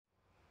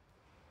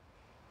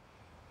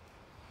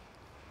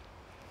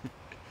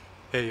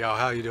Hey y'all,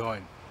 how you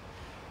doing?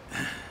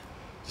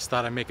 Just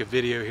thought I'd make a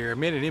video here. I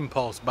made an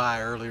impulse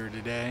buy earlier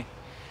today.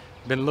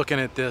 Been looking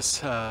at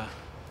this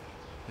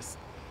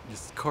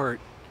this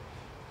cart.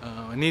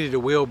 I needed a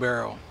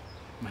wheelbarrow.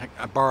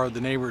 I borrowed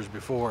the neighbor's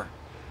before.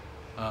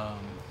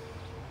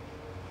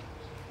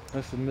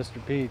 This is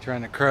Mr. P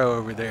trying to crow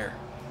over there.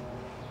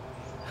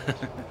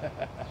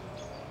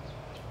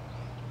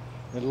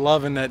 Been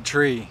loving that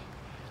tree.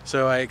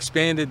 So I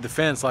expanded the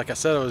fence like I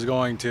said I was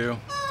going to.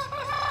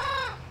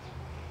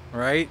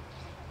 Right?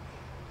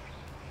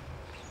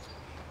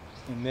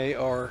 And they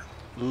are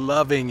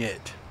loving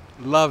it.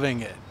 Loving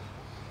it.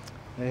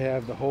 They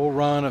have the whole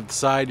run of the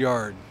side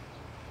yard.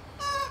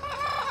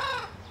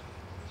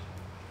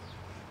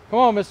 Come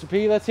on, Mr.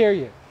 P, let's hear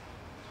you.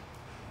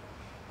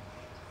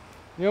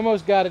 You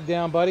almost got it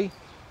down, buddy.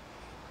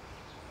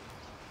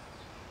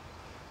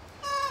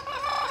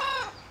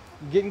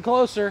 You're getting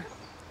closer.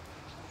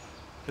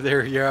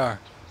 There you are.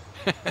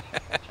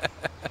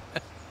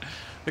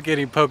 Look at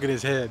him poking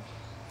his head.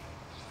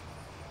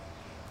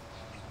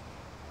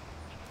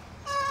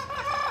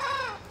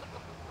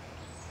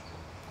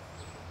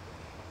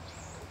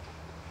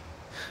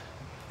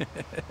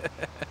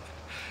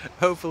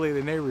 Hopefully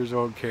the neighbors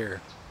won't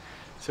care.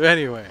 So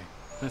anyway,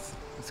 let's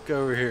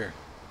go over here.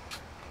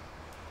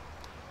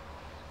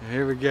 And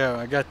here we go.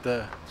 I got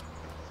the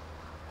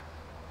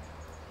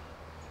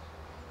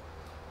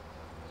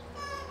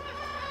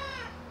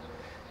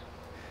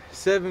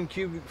 #7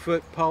 cubic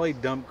foot poly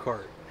dump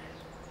cart.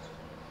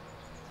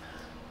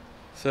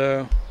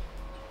 So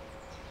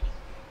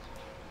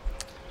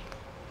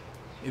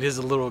it is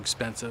a little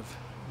expensive,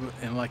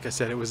 and like I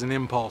said, it was an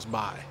impulse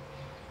buy.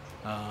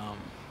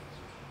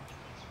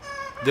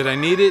 Did I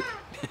need it?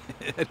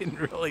 I didn't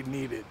really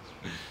need it.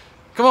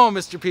 Come on,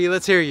 Mr. P,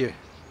 let's hear you.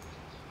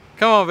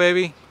 Come on,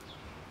 baby.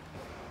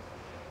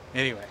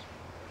 Anyway,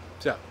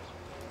 so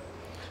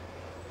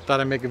thought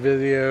I'd make a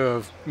video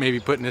of maybe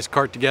putting this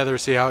cart together,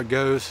 see how it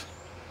goes.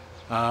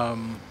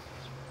 Like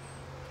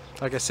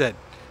I said,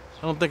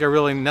 I don't think I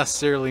really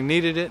necessarily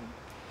needed it.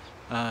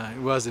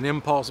 It was an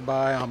impulse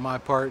buy on my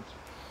part.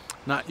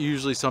 Not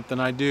usually something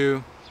I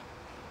do.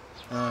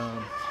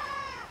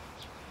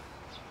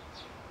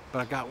 But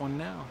I got one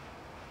now.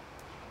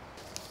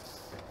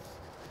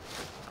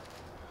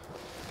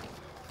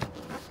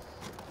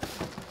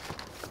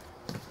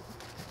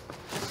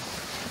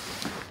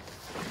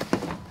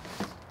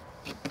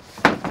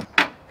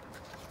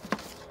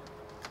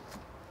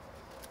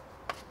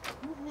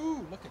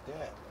 Woohoo, look at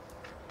that.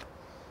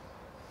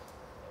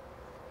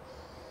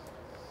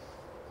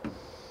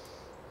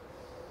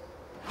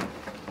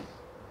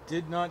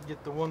 Did not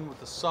get the one with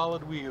the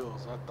solid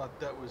wheels. I thought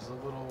that was a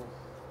little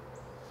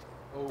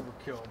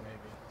overkill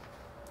maybe.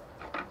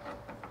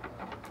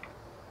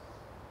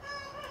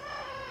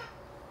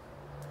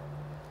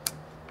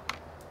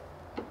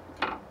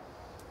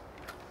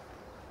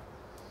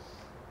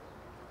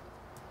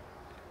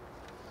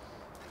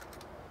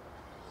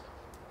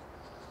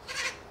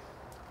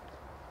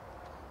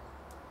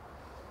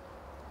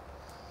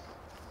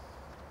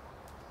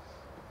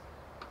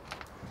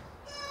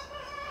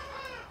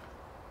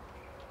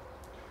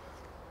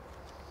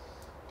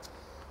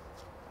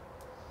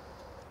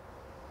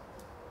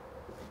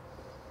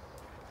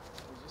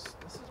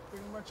 This is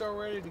pretty much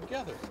already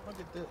together. Look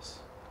at this.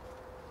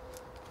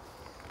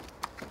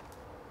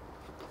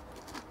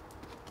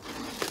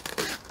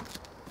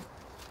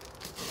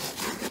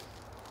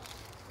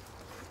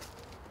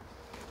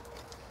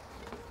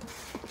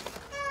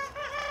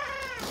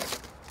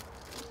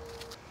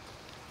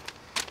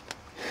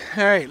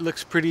 Alright,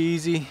 looks pretty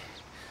easy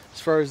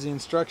as far as the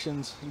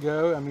instructions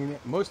go. I mean,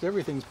 most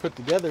everything's put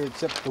together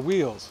except the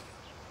wheels.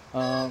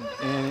 And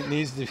it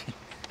needs to be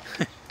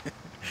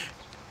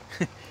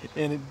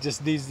and it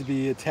just needs to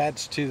be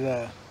attached to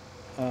the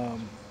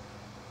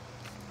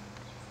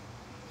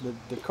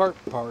cart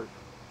part.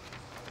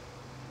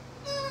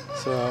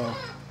 So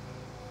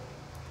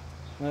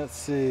let's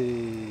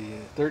see,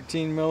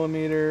 13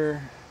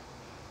 millimeter.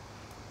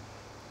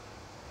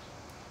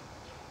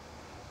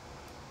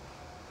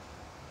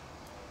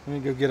 Let me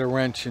go get a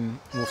wrench and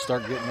we'll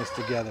start getting this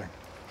together.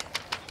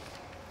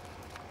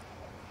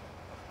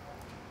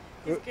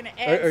 He's gonna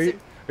add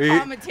some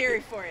commentary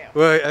for you.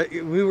 Well,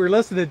 we were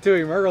listening to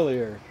him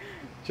earlier.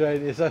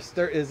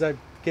 As I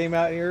came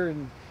out here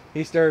and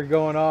he started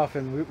going off,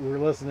 and we were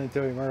listening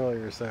to him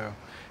earlier, so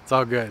it's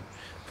all good.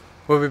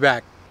 We'll be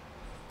back.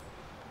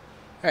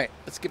 All right,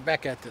 let's get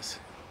back at this.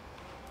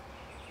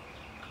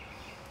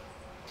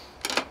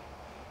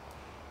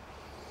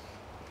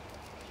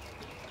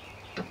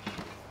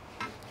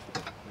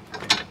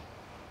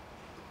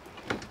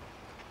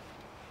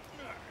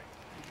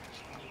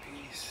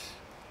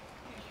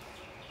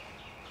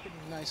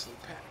 Nicely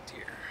packed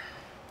here.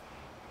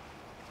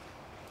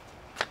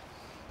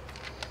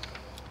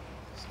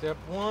 Step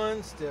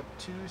 1, step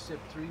 2, step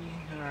 3.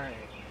 All right.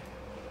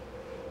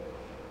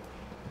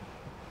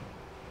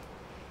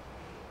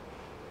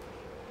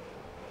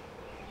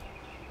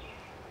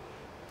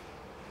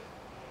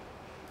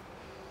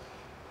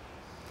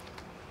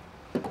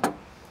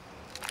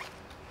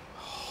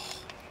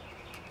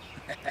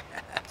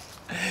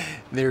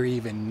 They're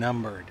even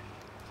numbered.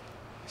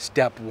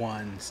 Step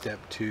 1, step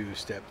 2,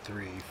 step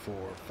 3, 4,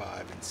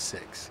 5, and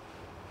 6.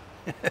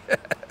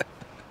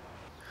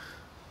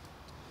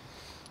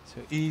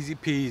 So easy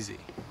peasy.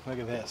 Look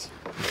at this.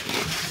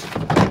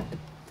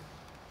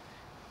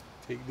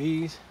 Take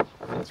these,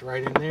 it's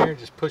right in there,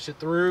 just push it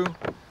through.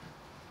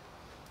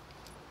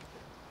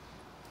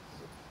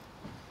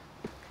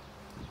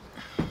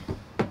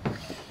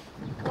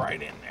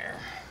 Right in there.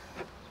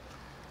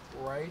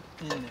 Right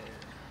in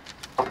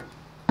there.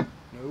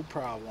 No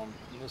problem.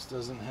 This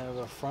doesn't have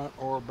a front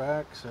or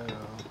back, so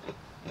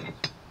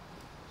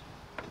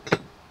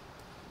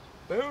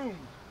boom.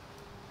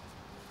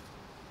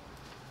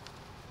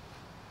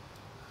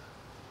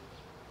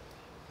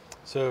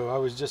 So I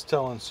was just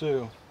telling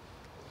Sue,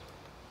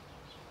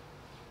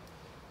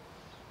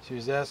 she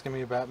was asking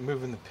me about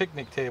moving the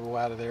picnic table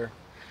out of there,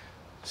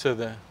 so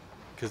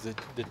because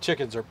the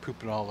chickens are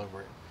pooping all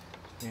over it,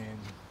 and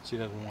she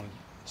doesn't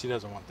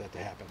want that to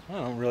happen. I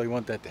don't really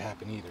want that to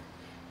happen either.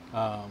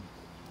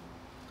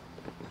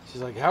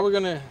 She's like, how are we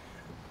gonna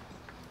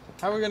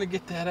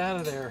get that out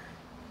of there?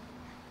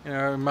 You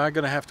know, am I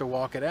gonna have to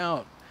walk it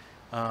out?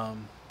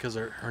 Because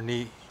her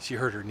knee, she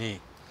hurt her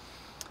knee.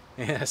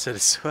 And I said,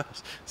 as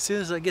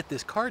soon as I get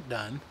this cart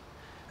done,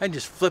 I can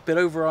just flip it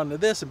over onto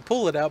this and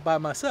pull it out by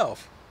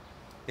myself.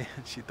 And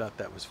she thought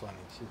that was funny.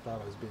 She thought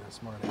I was being a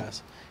smart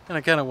ass. And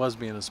I kind of was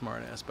being a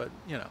smart ass, but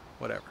you know,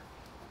 whatever.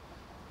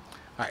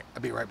 All right,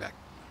 I'll be right back.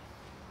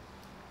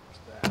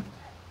 There's that.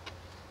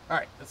 All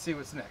right, let's see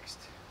what's next.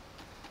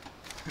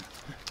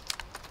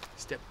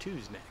 Step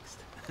 2's next.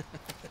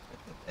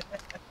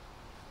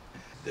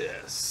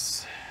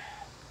 This.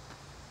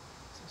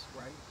 Is this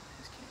right?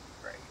 This can't be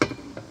right.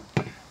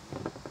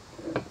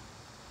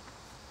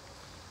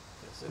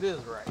 Yes, it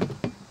is right.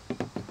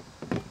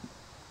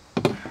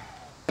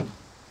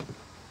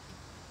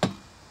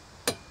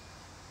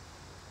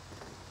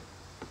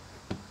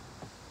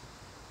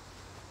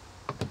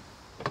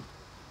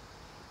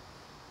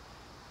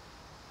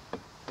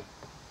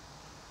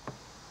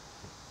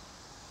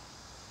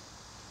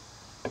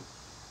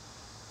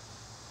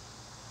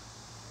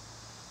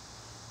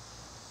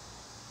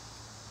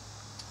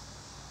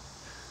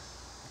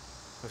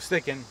 I was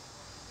thinking,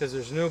 because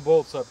there's no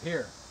bolts up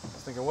here, I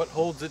was thinking, what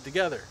holds it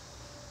together?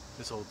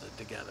 This holds it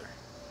together.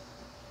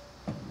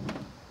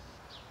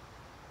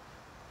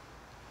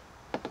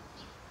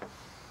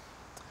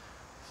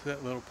 So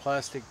that little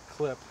plastic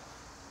clip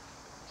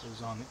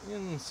goes on the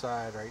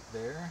inside right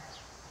there,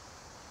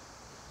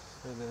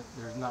 so that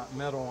there's not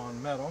metal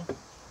on metal.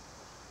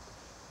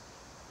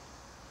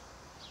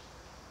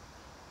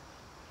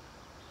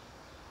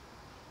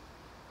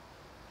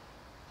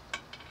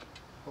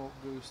 Bolt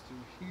goes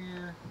through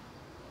here.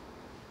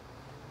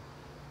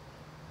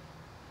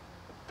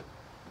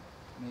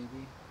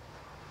 Maybe.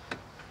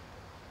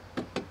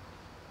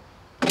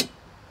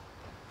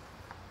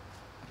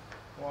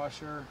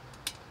 Washer.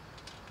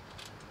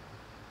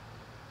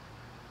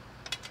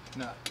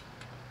 Nut.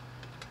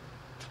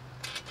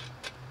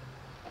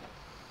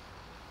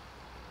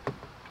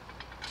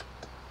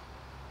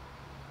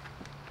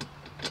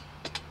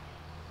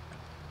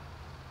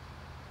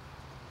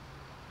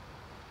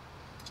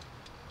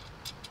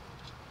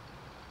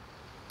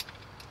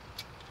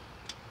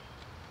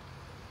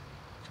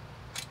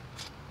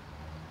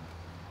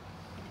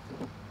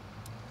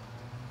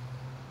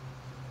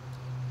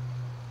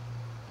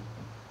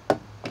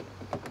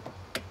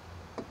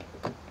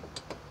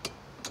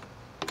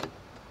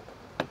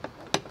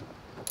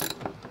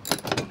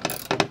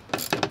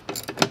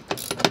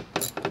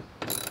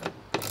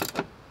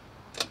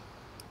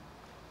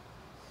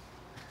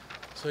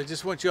 So I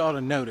just want you all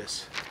to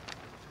notice,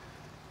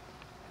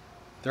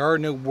 there are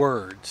no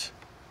words.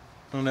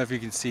 I don't know if you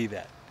can see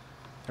that.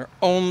 They're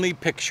only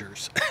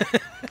pictures.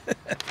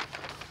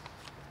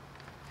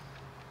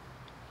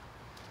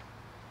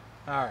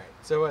 Alright,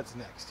 so what's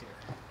next here?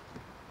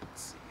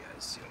 Let's see, I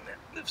assume that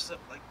lifts up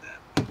like that.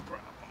 No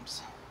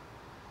problems.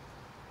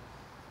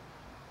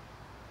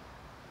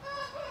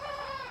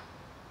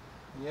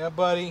 Yeah,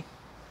 buddy.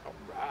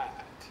 Alright.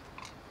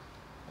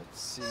 Let's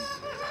see here.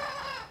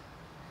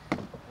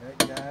 That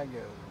guy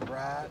goes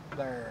right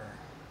there.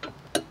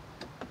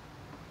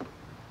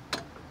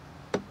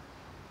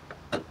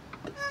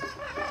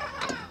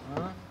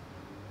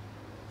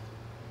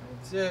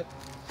 That's it.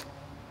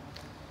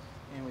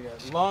 And we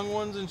got long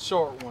ones and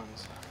short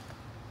ones.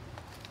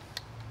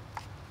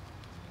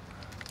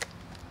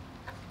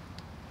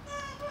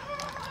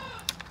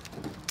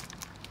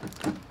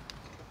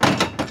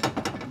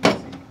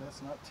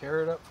 Let's not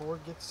tear it up before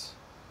it gets...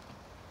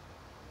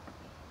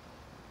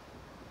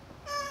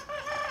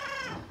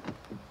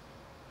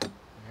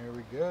 Here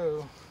we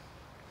go.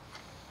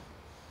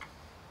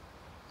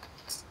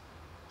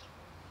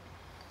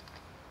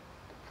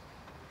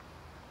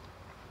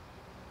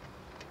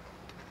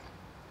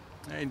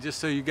 And just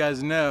so you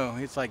guys know,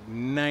 it's like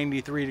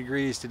 93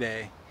 degrees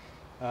today.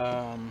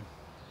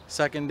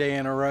 Second day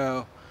in a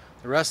row.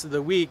 The rest of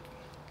the week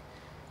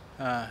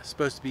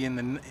supposed to be in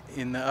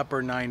the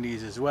upper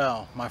 90s as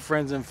well. My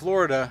friends in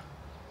Florida,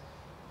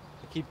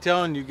 keep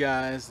telling you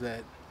guys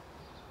that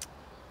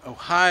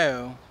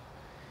Ohio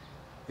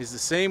is the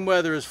same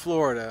weather as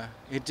Florida.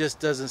 It just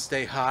doesn't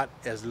stay hot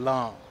as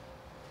long.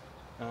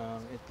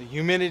 The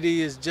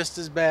humidity is just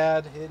as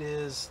bad. It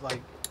is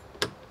like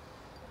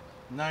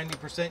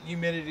 90%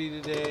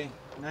 humidity today,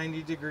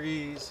 90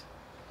 degrees.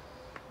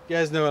 You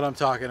guys know what I'm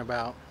talking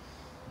about.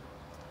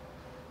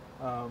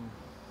 And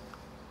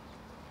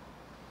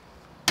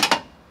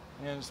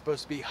it's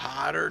supposed to be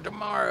hotter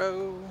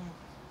tomorrow.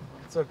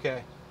 It's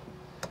okay.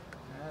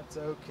 That's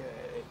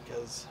okay,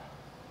 because...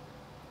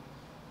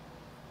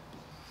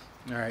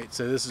 Alright,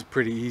 so this is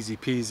pretty easy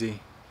peasy.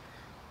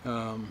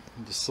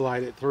 Just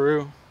slide it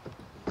through.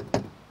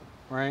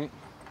 Right?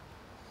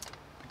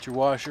 Put your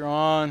washer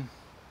on.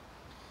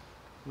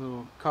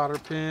 Little cotter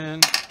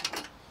pin.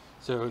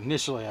 So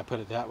initially I put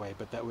it that way,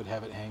 but that would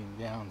have it hanging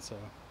down, so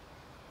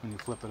when you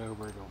flip it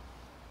over it'll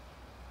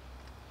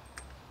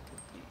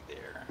be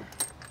there.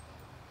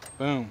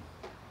 Boom.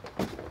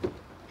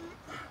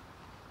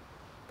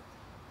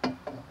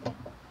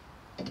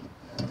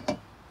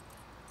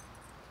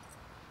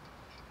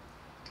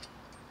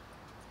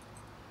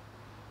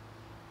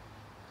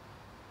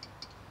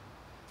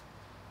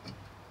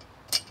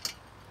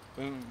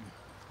 Boom.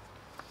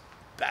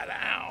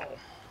 Ba-dow.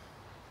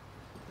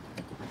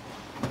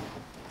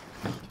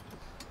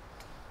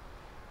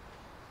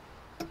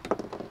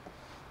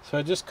 So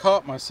I just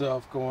caught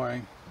myself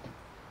going,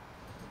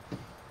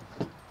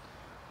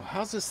 well,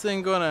 how's this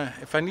thing gonna,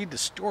 if I need to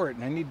store it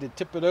and I need to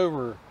tip it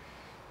over,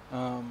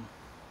 I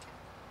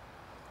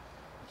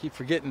keep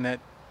forgetting that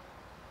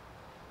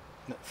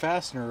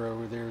fastener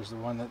over there is the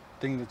one, that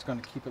thing that's going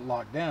to keep it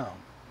locked down.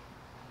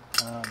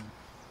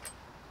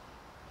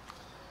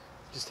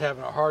 Just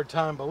having a hard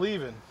time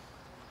believing.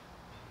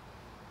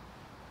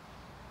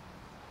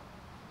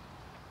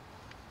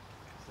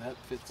 That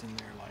fits in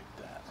there like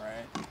that,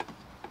 right?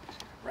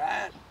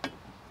 Right.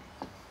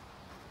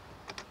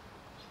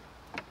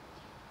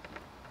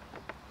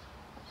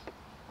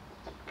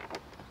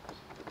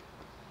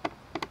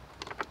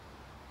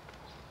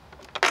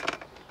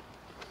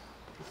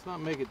 Let's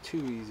not make it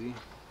too easy.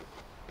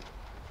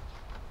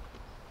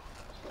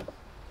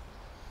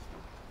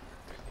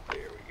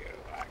 There we go.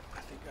 I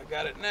think I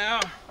got it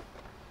now.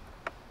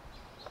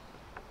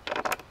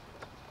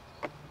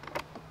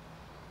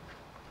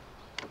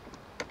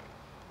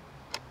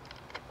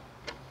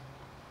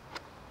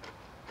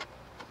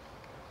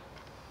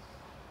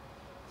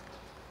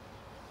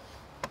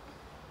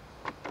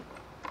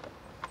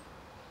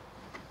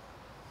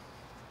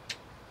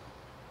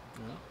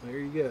 Well, there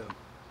you go.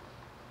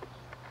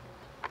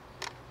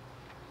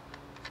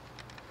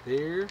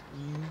 There you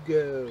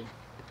go.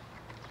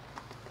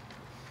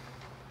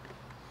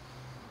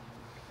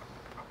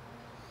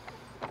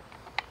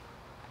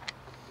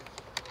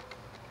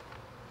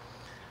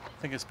 I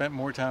think I spent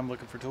more time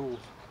looking for tools.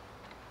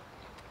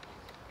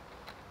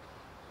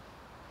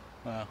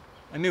 Well,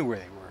 I knew where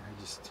they were.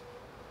 I just...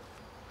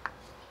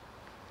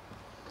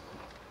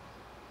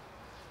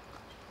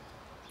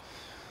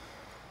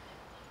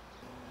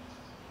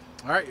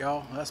 Alright,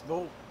 y'all, that's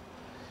bolt.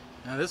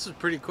 Now this was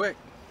pretty quick.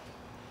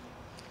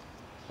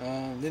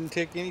 Didn't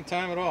take any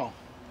time at all.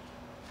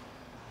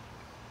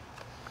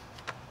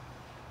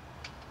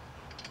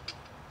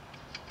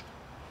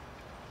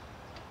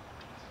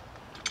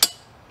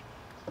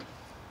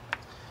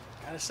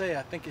 Gotta say,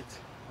 I think the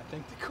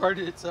card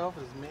itself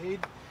is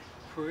made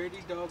pretty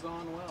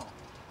doggone well.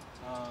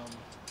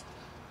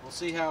 We'll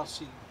see how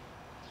she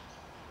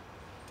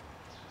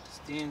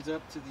stands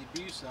up to the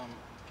abuse I'm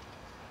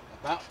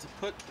about to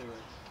put through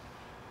it.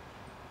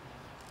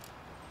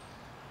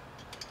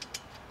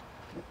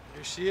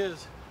 Here she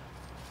is.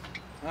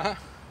 Huh?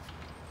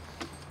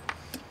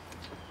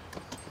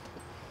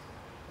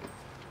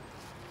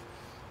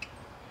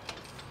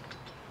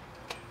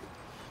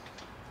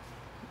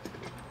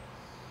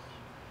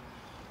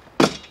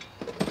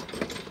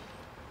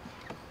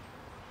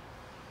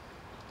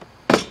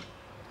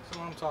 That's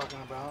what I'm talking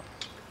about.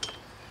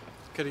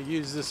 Could have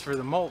used this for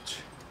the mulch.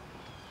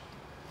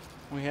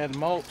 We had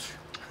mulch.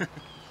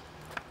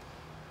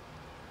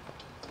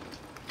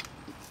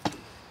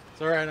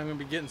 It's alright, I'm going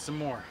to be getting some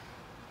more.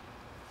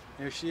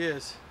 There she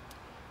is.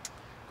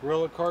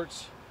 Gorilla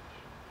Carts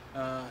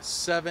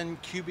 7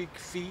 cubic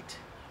feet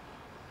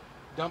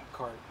dump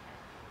cart.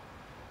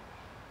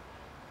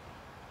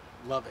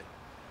 Love it.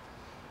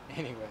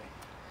 Anyway,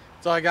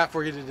 that's all I got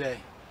for you today.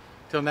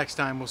 Till next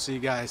time, we'll see you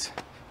guys.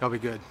 Y'all be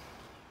good.